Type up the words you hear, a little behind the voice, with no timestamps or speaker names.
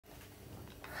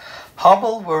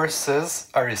Hubble versus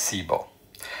Arecibo.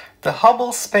 The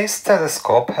Hubble Space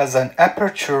Telescope has an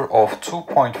aperture of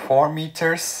 2.4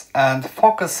 meters and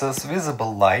focuses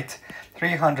visible light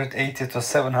 380 to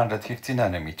 750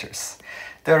 nanometers.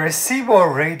 The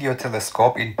Arecibo radio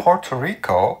telescope in Puerto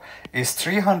Rico is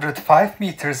 305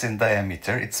 meters in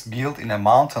diameter. It's built in a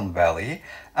mountain valley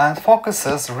and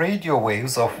focuses radio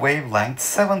waves of wavelength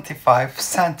 75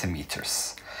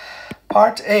 centimeters.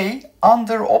 Part A.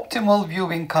 Under optimal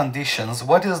viewing conditions,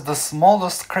 what is the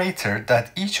smallest crater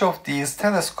that each of these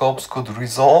telescopes could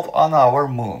resolve on our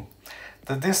Moon?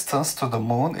 The distance to the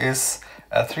Moon is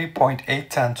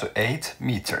 3.810 to 8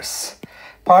 meters.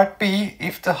 Part B.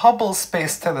 If the Hubble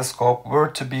Space Telescope were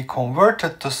to be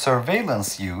converted to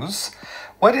surveillance use,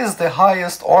 what is the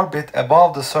highest orbit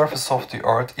above the surface of the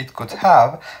Earth it could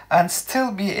have and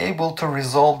still be able to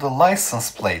resolve the license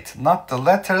plate, not the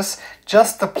letters,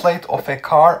 just the plate of a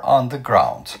car on the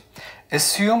ground?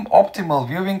 Assume optimal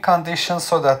viewing conditions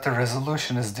so that the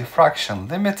resolution is diffraction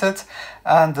limited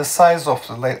and the size of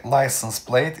the license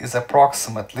plate is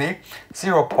approximately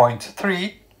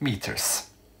 0.3 meters.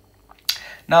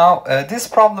 Now, this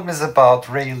problem is about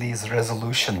Rayleigh's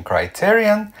resolution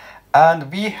criterion,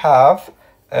 and we have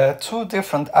two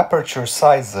different aperture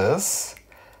sizes.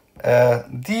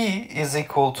 D is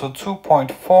equal to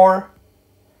 2.4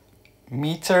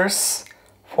 meters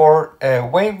for a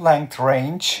wavelength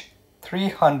range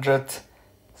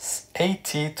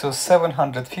 380 to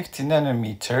 750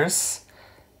 nanometers.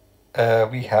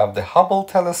 We have the Hubble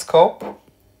telescope,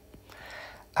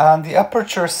 and the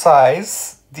aperture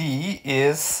size D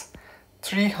is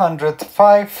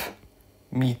 305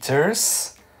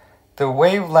 meters. The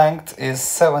wavelength is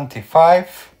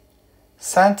 75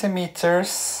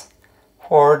 centimeters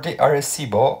for the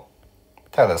Arecibo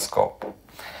telescope.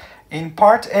 In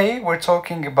part A, we're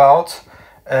talking about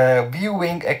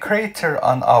viewing a crater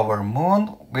on our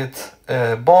Moon with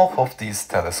both of these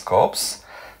telescopes.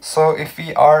 So if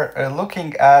we are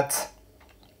looking at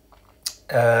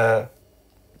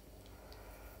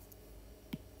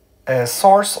a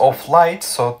source of light,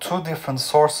 so two different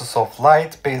sources of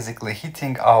light basically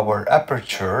hitting our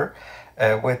aperture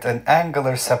with an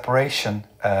angular separation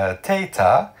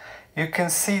theta, you can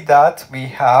see that we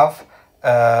have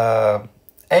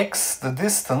x, the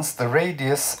distance, the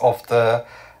radius of the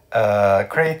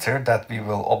crater that we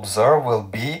will observe will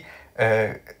be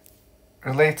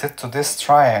related to this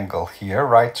triangle here,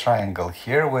 right triangle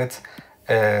here, with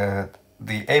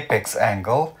the apex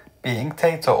angle being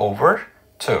theta over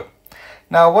 2.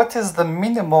 Now, what is the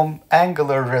minimum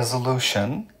angular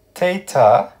resolution?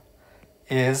 Theta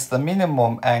is the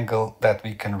minimum angle that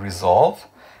we can resolve.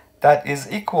 That is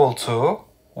equal to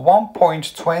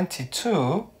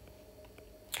 1.22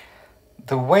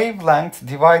 the wavelength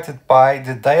divided by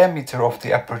the diameter of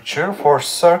the aperture for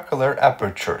circular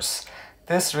apertures.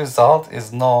 This result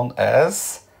is known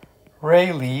as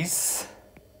Rayleigh's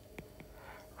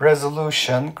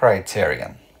resolution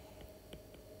criterion.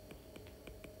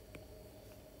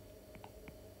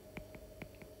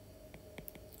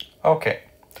 Okay,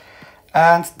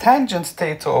 and tangent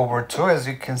theta over 2, as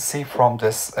you can see from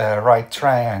this right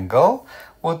triangle,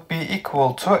 would be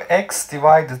equal to x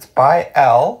divided by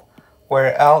L,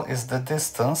 where L is the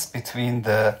distance between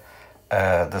the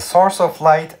source of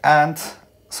light and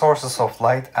sources of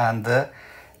light and the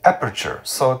aperture.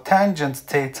 So tangent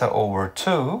theta over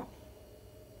 2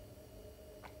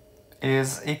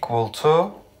 is equal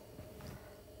to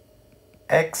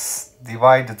x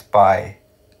divided by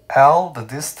L, the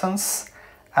distance,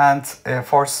 and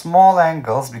for small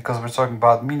angles, because we're talking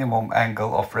about minimum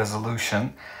angle of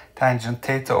resolution, tangent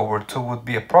theta over 2 would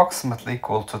be approximately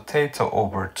equal to theta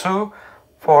over 2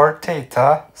 for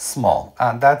theta small,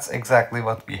 and that's exactly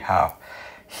what we have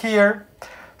here.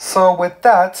 So with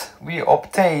that, we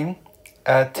obtain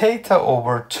theta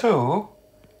over 2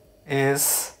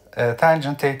 is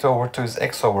tangent theta over 2 is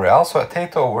x over L, so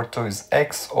theta over 2 is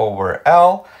x over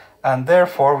L, and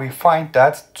therefore we find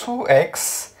that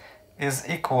 2x is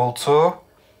equal to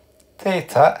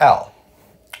theta L.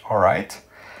 All right.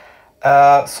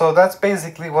 So that's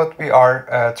basically what we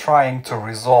are trying to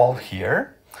resolve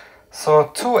here.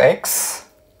 So 2x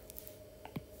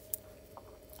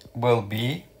will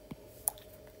be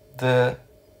the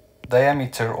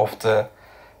diameter of the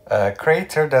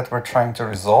crater that we're trying to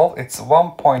resolve. It's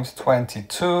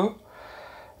 1.22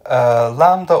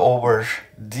 lambda over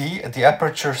d, the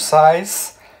aperture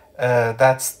size,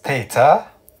 that's theta,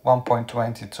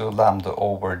 1.22 lambda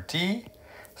over d.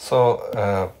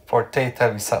 So for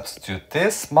theta we substitute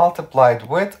this multiplied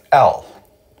with L.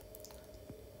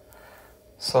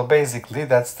 So basically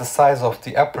that's the size of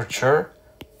the aperture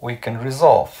we can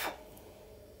resolve.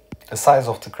 the size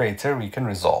of the crater we can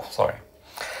resolve, sorry.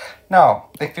 Now,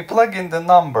 if we plug in the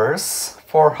numbers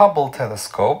for Hubble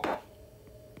telescope,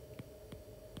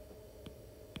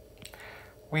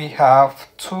 we have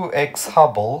 2x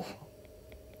Hubble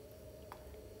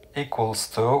equals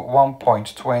to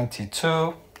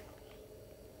 1.22.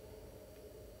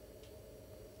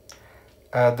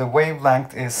 The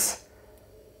wavelength is,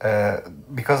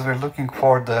 because we're looking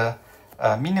for the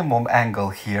minimum angle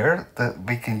here,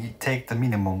 we can take the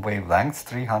minimum wavelength,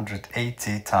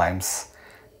 380 times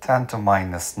 10 to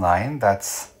minus 9,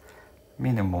 that's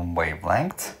minimum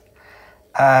wavelength.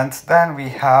 And then we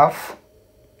have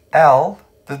L,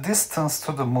 the distance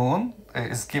to the moon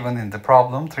is given in the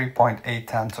problem, 3.8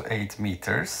 10 to 8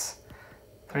 meters,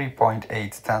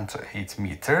 3.8 10 to 8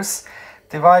 meters,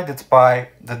 divided by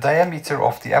the diameter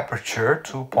of the aperture,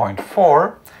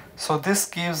 2.4. So this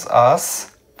gives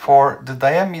us, for the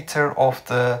diameter of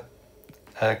the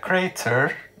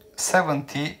crater,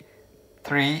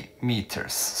 73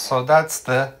 meters. So that's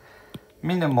the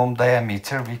minimum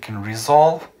diameter we can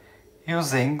resolve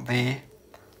using the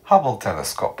Hubble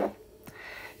telescope.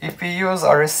 If we use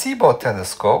Arecibo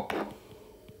telescope,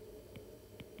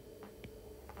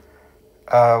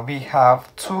 we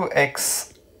have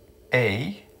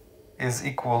 2xa is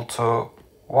equal to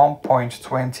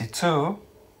 1.22.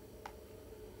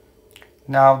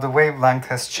 Now the wavelength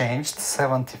has changed,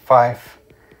 75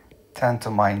 10 to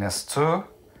minus 2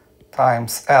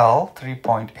 times L,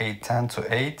 3.8 10 to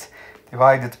 8,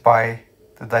 divided by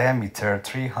the diameter,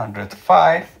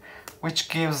 305, which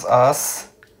gives us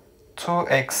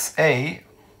 2xa,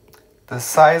 the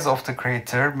size of the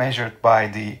crater measured by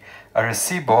the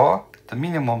Arecibo, the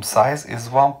minimum size is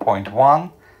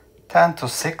 1.1 10 to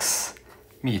 6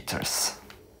 meters.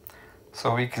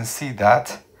 So we can see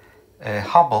that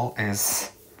Hubble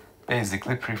is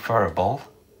basically preferable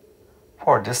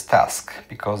for this task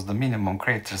because the minimum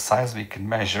crater size we can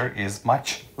measure is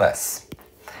much less.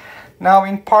 Now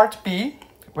in part B,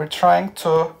 we're trying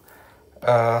to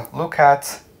look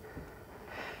at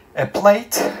a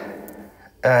plate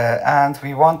and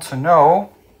we want to know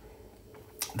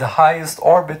the highest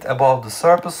orbit above the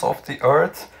surface of the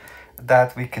Earth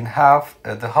that we can have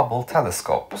the Hubble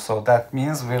telescope. So that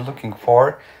means we're looking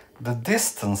for the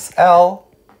distance L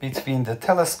between the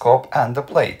telescope and the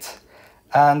plate.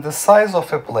 And the size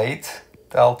of a plate,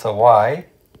 delta y,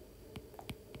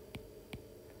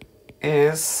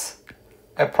 is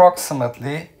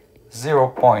approximately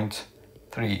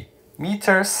 0.3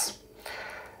 meters.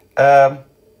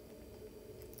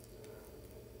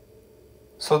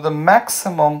 So the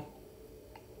maximum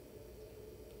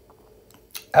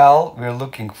L we're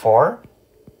looking for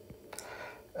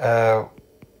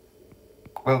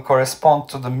will correspond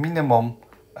to the minimum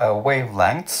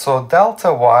wavelength. So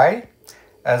delta y,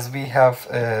 as we have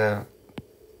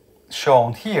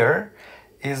shown here,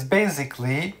 is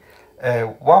basically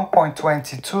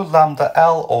 1.22 lambda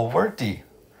L over D.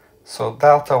 So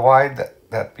delta y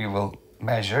that we will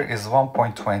measure is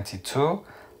 1.22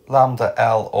 lambda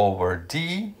L over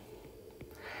D.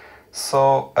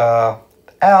 So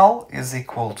L is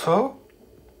equal to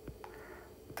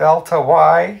delta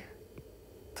y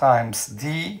times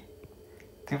D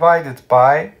divided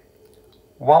by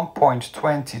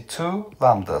 1.22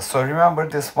 lambda. So remember,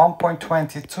 this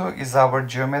 1.22 is our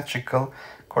geometrical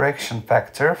correction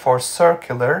factor for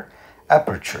circular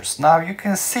apertures. Now you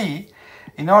can see,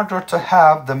 in order to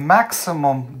have the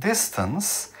maximum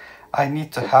distance, I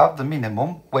need to have the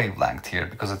minimum wavelength here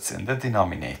because it's in the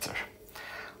denominator.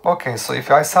 Okay, so if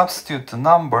I substitute the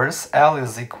numbers, L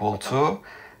is equal to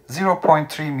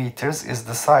 0.3 meters is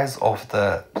the size of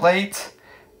the plate.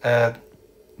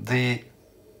 The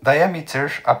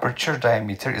diameter, aperture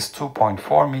diameter, is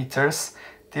 2.4 meters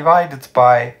divided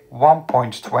by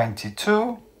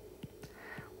 1.22.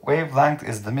 Wavelength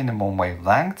is the minimum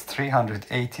wavelength,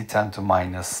 380 10 to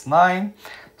minus 9.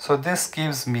 So this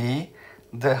gives me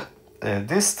the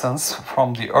distance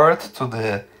from the Earth to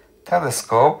the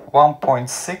telescope,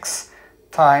 1.6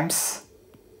 times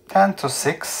 10 to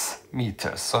 6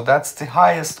 meters. So that's the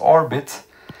highest orbit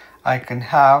I can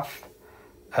have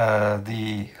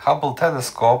the Hubble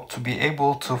telescope to be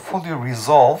able to fully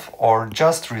resolve or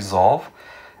just resolve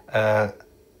an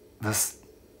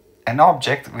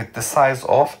object with the size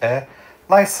of a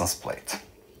license plate.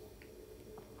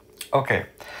 Okay,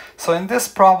 so in this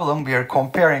problem we are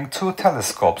comparing two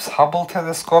telescopes, Hubble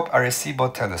telescope,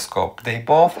 Arecibo telescope. They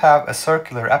both have a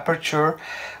circular aperture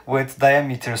with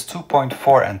diameters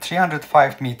 2.4 and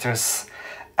 305 meters,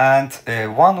 and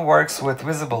one works with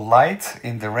visible light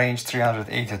in the range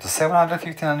 380 to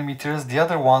 750 nanometers. The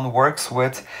other one works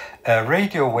with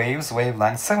radio waves,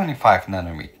 wavelength 75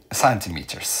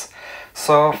 centimeters.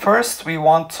 So first we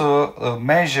want to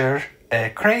measure a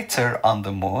crater on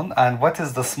the moon, and what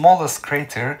is the smallest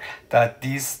crater that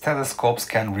these telescopes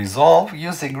can resolve.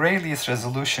 Using Rayleigh's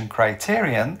resolution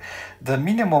criterion, the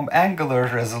minimum angular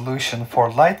resolution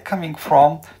for light coming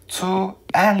from two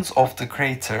ends of the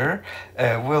crater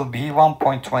will be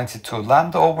 1.22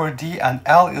 lambda over d, and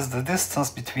L is the distance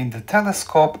between the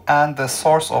telescope and the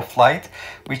source of light,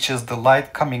 which is the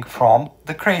light coming from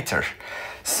the crater.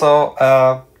 So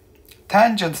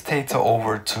tangent theta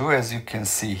over 2, as you can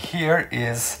see here,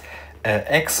 is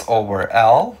x over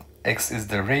L. X is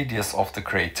the radius of the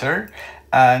crater.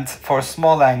 And for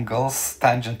small angles,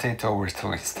 tangent theta over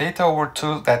 2 is theta over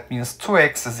 2. That means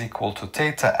 2x is equal to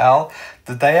theta L.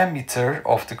 The diameter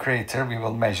of the crater we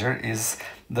will measure is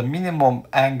the minimum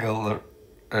angular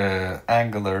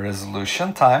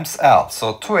resolution times L.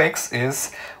 So 2x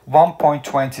is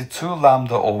 1.22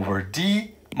 lambda over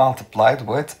d multiplied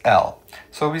with L.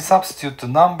 So we substitute the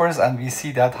numbers and we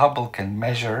see that Hubble can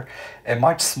measure a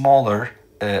much smaller,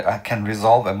 can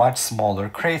resolve a much smaller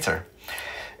crater.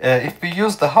 If we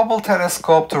use the Hubble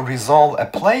telescope to resolve a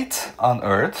plate on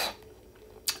Earth,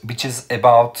 which is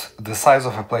about, the size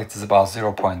of a plate is about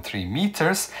 0.3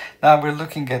 meters. Now we're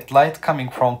looking at light coming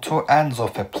from two ends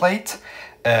of a plate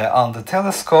on the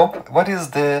telescope. What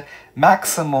is the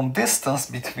maximum distance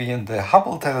between the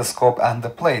Hubble telescope and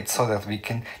the plate so that we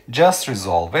can just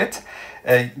resolve it?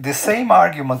 The same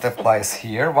argument applies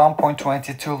here.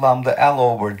 1.22 lambda L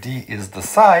over d is the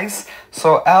size,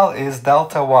 so L is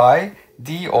delta y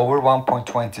d over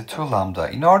 1.22 lambda.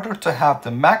 In order to have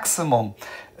the maximum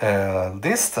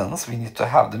distance, we need to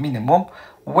have the minimum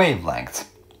wavelength.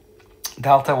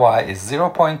 Delta y is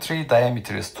 0.3,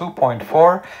 diameter is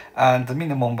 2.4, and the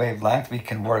minimum wavelength we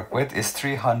can work with is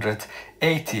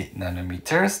 380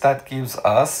 nanometers. That gives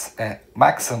us a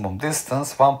maximum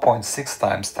distance 1.6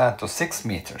 times 10 to 6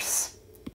 meters.